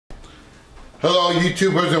Hello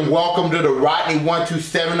YouTubers, and welcome to the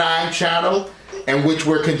Rodney1279 channel, in which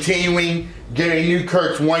we're continuing Gary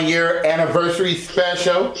Newkirk's 1-year anniversary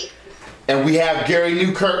special. And we have Gary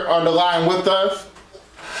Newkirk on the line with us.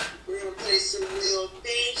 We're going to play some Wheel of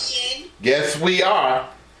Fortune. Yes, we are.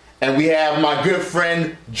 And we have my good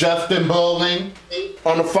friend Justin Bowling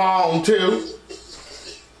on the phone too.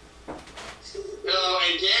 Hello,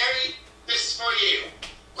 and Gary, this is for you.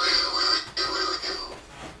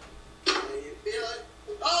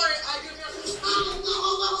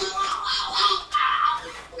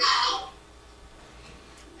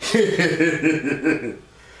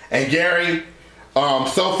 And Gary,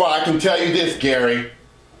 so far I can tell you this, Gary.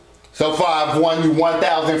 So far I've won you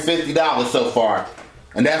 $1,050 so far,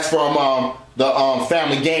 and that's from the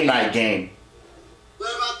family game night game.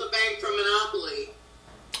 What about the bank from Monopoly?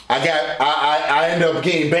 I ended up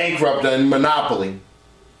getting bankrupt in Monopoly.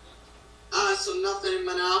 So nothing in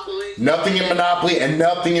Monopoly? Nothing in Monopoly and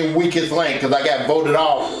nothing in Weakest Link, because I got voted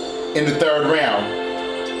off in the 3rd round.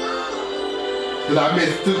 Because I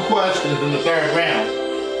missed 2 questions in the 3rd round.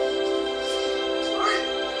 Alright.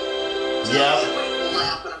 Yeah. What are you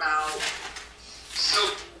laughing about? So,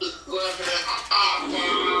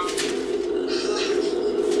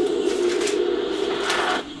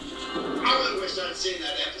 I really wish I'd seen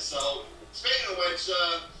that episode. Speaking of which, I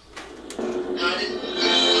didn't watch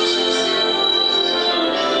this season.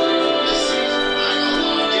 I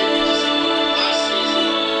know I didn't just last season.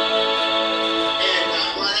 And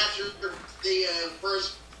right after the first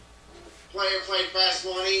player played Fast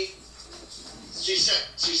Money, she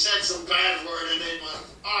said some bad word and then went,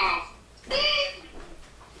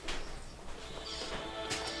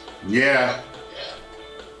 Yeah.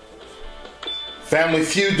 Family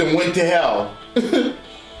Feud and went to hell.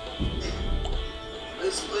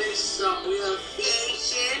 Let's play some Wheel of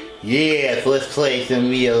Fortune. Yes, let's play some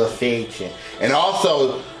Wheel of Fortune. And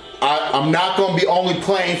also, I'm not going to be only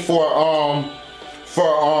playing for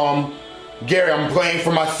Gary. I'm playing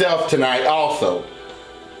for myself tonight also,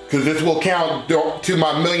 because this will count to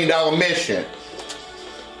my $1 million mission.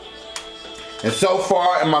 And so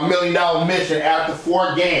far in my $1 million mission, after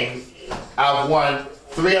 4 games, I've won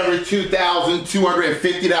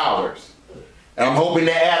 $302,250. And I'm hoping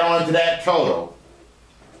to add on to that total.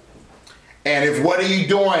 And if What Are You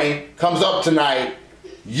Doing comes up tonight,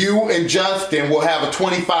 you and Justin will have a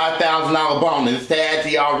 $25,000 bonus to add to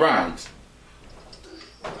y'all runs.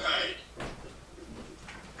 right.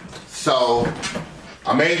 So,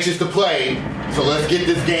 I'm anxious to play, so let's get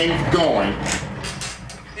this game going.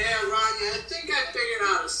 Yeah, Rodney, I think I figured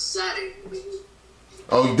out a setting.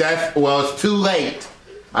 Oh, well, it's too late.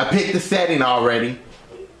 I picked the setting already.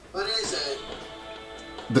 What is it?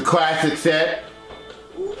 The classic set.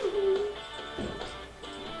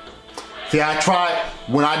 See, I try,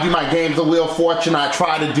 when I do my games of Wheel of Fortune, I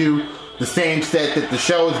try to do the same set that the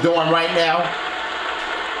show is doing right now.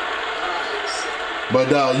 But,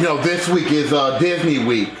 you know, this week is Disney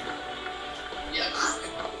week. Yes.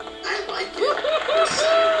 I like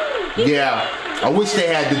it. Yeah, I wish they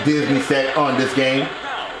had the Disney set on this game.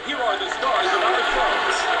 Now, here are the stars of our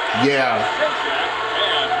show. Yeah.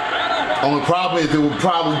 Only problem is it would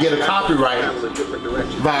probably get a copyright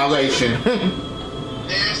violation. May I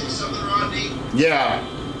ask you something, Rodney? Yeah. Did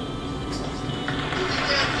you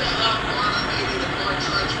get maybe the car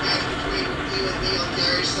charge back between you and me on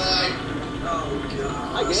Gary's side? Oh,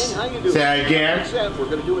 God. Hi, gang. How you doing? Say that again. Except we're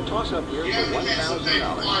going to do a toss-up here You for ever get some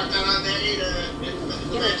paperwork $1,000. that I made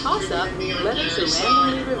In a toss-up, letters are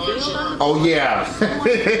randomly revealed on the Oh, yeah.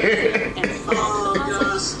 and Oh,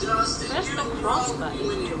 Justin, press the cross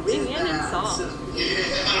button to ring in and solve.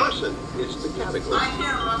 Person is the category. I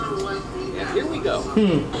can't remember what And here we go.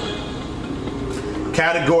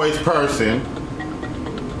 Categories person.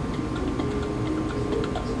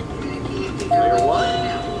 Player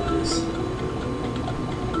 1.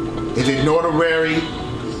 Is it notary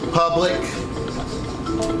public?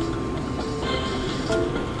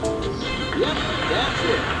 Yep, that's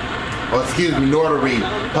it. Or excuse me, notary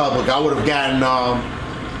public. I would have gotten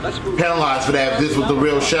Let's move penalized for that if this was the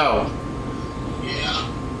real show. Yeah.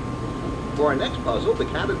 For our next puzzle, the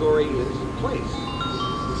category is place.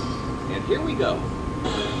 And here we go.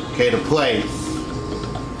 Okay, the place.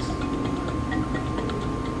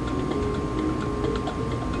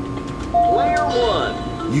 Player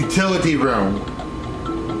 1. Utility room.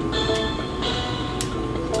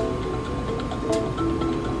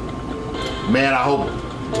 Man, I hope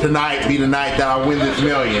tonight be the night that I win this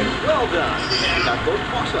million. Well done. You got both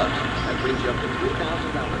toss-ups. That brings you up to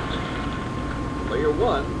 $3,000. Player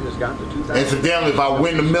 1 has got the $2,000. Incidentally, if I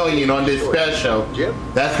win the million on this special, Jim?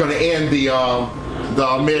 that's going to end the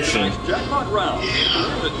the mission. Nice jackpot round. To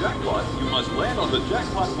win the jackpot, you must land on the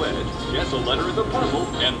jackpot wedge, guess a letter in the puzzle,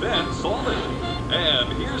 and then solve it.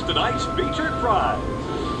 And here's tonight's featured prize.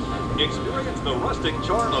 Experience the rustic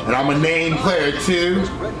charm of... And I'm going to name player 2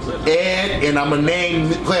 Ed, and I'm going to name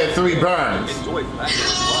player 3 Burns. Enjoy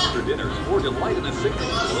fabulous lobster dinners or delight in a scenic meal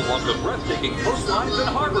along the breathtaking coastlines and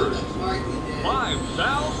harbors.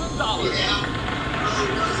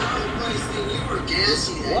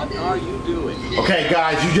 $5,000. What are you doing? Okay,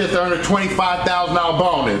 guys, you just earned a $25,000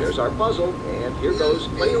 bonus. Here's our puzzle, and here goes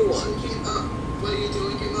player 1. What are you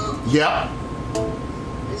doing? Give up? Yep.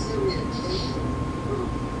 It's gonna be a cake.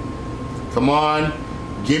 Come on.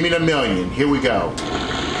 Give me the million. Here we go.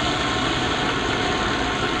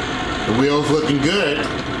 The wheel's looking good.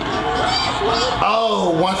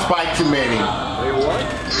 Oh, one spike too many. Player 1, you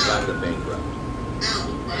got the bankrupt.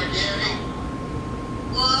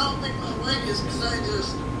 Well, I don't think my leg is because I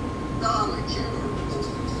just fell on my camera.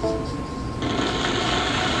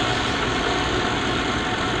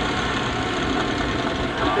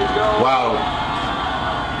 Wow.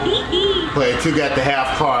 Player 2 got the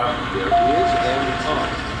half car. There he is,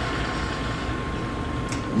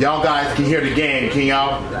 and Y'all guys can hear the game, can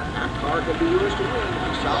y'all? the half car can be yours to win.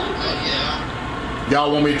 You solve the puzzle.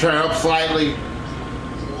 Y'all want me to turn up slightly?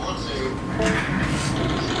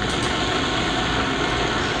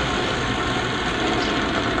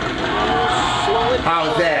 Slow it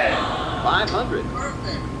How's that? 500.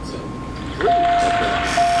 Perfect. 3.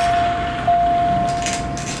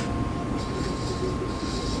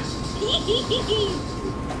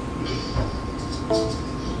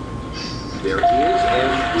 There he is,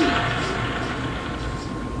 and B.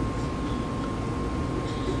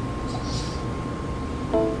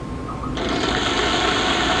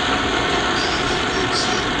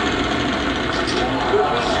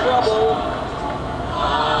 Trouble.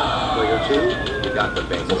 Player 2, you got the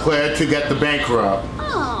bankrupt. Player 2 got the bankrupt.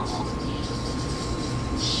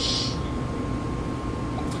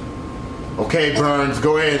 Okay, Burns,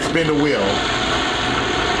 go ahead and spin the wheel.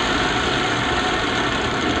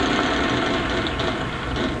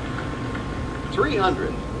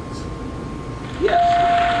 $300. Yes.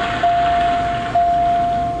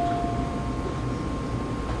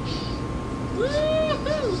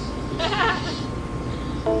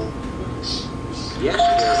 Yes,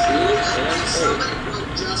 there is, and Somebody put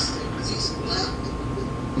Justin because he's left.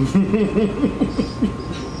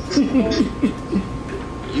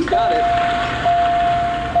 you got it.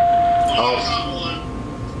 Oh,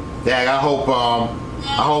 Dad, I hope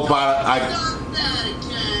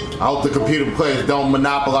the computer players don't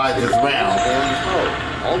monopolize this round.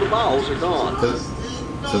 And all the vowels are gone.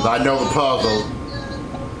 Because I know the puzzle.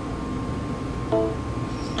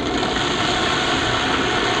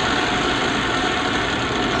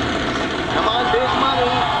 Come on, big money.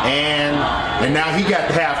 And now he got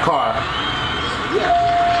the half car. Yes.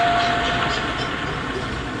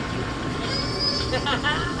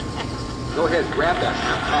 Go ahead, grab that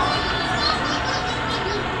half car.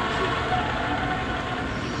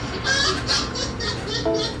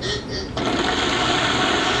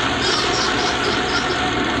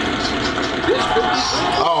 This could be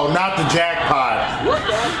good. Oh, not the jackpot. Look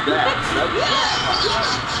at that.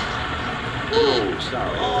 Oh,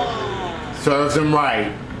 sorry. Serves him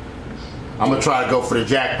right. I'm going to try to go for the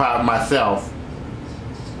jackpot myself.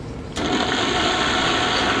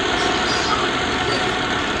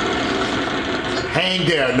 Hang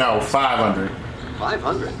there, no, 500.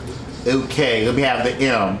 500. Okay, let me have the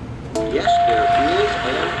M. Yes, there is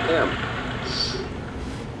an M.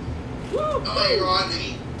 Hey,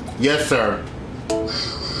 Rodney. Yes, sir.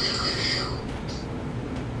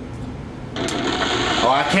 Oh,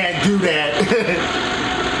 I can't do that.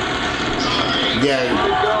 Yeah, Keep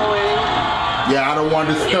going. yeah, I don't want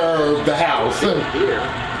to disturb the house. Here. Look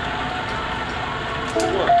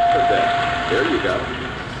at that. There you go.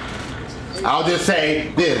 I'll just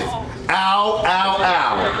say this. Ow, ow,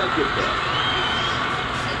 ow. Where'd that get that?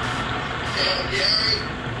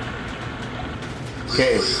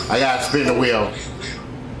 Okay, I gotta spin the wheel.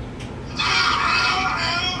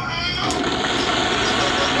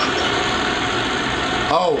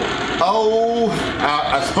 Oh,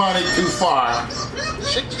 I spun it too far.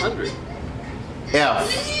 600. F.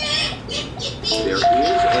 There is an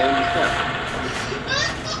F.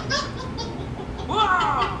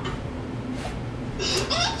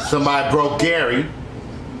 Somebody broke Gary.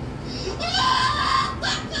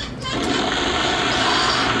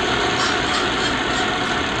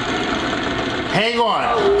 Hang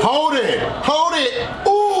on. Hold it. Hold it.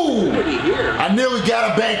 Ooh. Pretty here. I nearly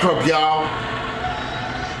got a bankrupt, y'all.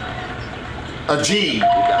 A G. You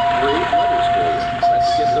got 3 letters for you.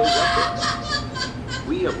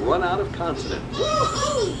 we have run out of consonants.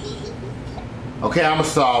 Okay, I'm gonna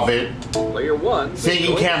solve it. Player one.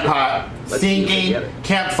 Singing campfire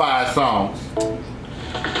songs.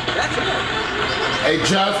 That's it. Hey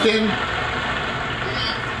Justin,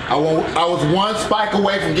 I was one spike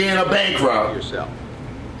away from getting a bankrupt. Yourself.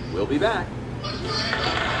 We'll be back.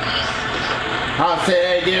 I'll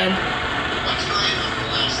say it again.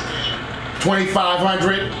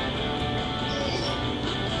 2,500.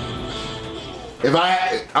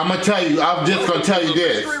 I'm gonna tell you, I'm just gonna tell you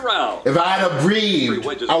this. If I had a breathed,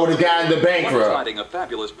 I would have gotten the bankrupt. One is hiding a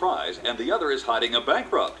fabulous prize, and the other is hiding a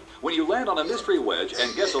bankrupt. When you land on a mystery wedge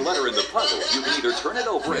and guess a letter in the puzzle, you can either turn it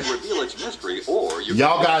over and reveal its mystery, or you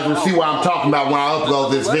Y'all guys will see what I'm talking about when I upload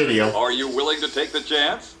this video. Are you willing to take the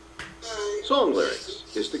chance? Song lyrics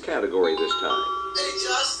is the category this time. Hey,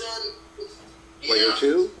 Justin. Player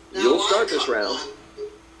two, you'll start this round.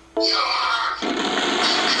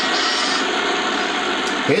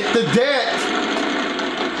 Hit the deck.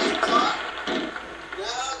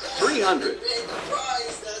 300.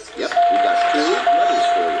 Yep, we got 2 letters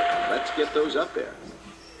for you. Let's get those up there.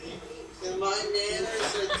 And my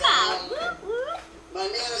manners are down. My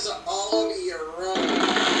manners are all over your room.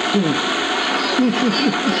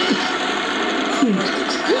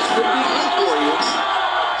 This could be good for you.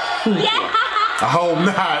 I hope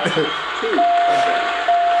not. 2.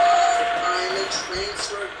 I'm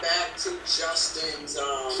transferred back to Justin's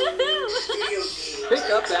video game. Pick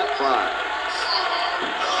up that prize.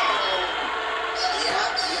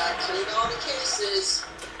 Yeah, clean all the cases.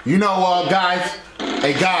 You know, guys,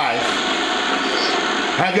 hey guys,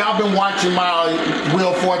 have y'all been watching my Wheel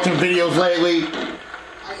of Fortune videos lately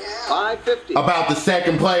I have. 550. about the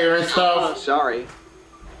second player and stuff? Sorry.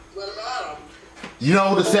 What about him? You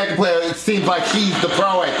know, the second player, it seems like she's the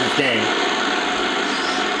pro at this game.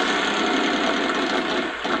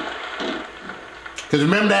 Because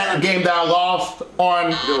remember that game that I lost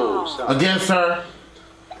on No, sorry. against her?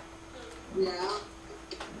 Yeah.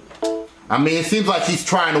 I mean, it seems like she's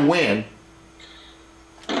trying to win.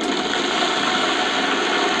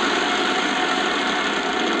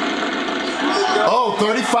 Oh,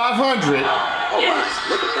 3,500. Oh, my.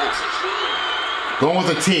 Look at that. Going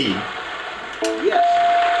with a T. Yes.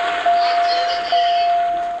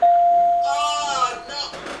 Oh, no.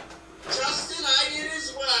 Justin, I did as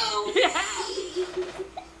well.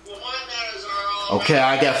 Well, my manners are all Okay, I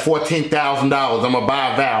got $14,000. I'm gonna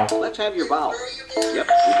buy a vowel. Let's have your vowel. Where are you been? Yep,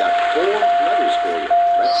 we got 4 letters for you.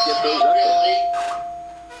 Let's get those up there. Really?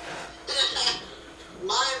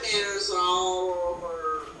 My manners are all over.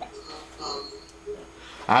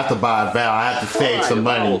 I have to buy a vowel. I have to save All right, some a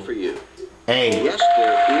vowel money. for you. A. Yes,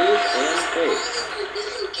 there is an A. Your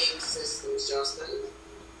video game systems, Justin.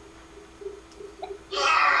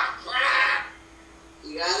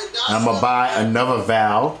 You got it, Justin. I'm gonna buy another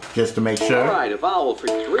vowel just to make All sure. right, a vowel for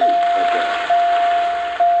 3 of them.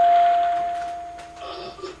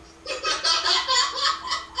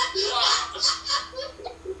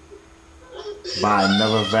 Buy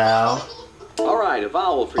another vowel. All right, a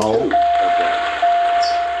vowel for Oh. 2 of them.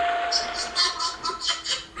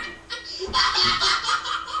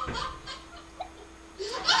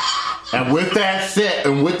 And with that set,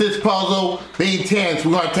 and with this puzzle being tense,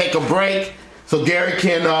 we're gonna take a break so Gary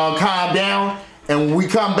can calm down. And when we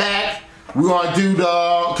come back, we're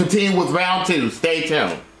gonna continue with round 2. Stay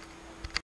tuned.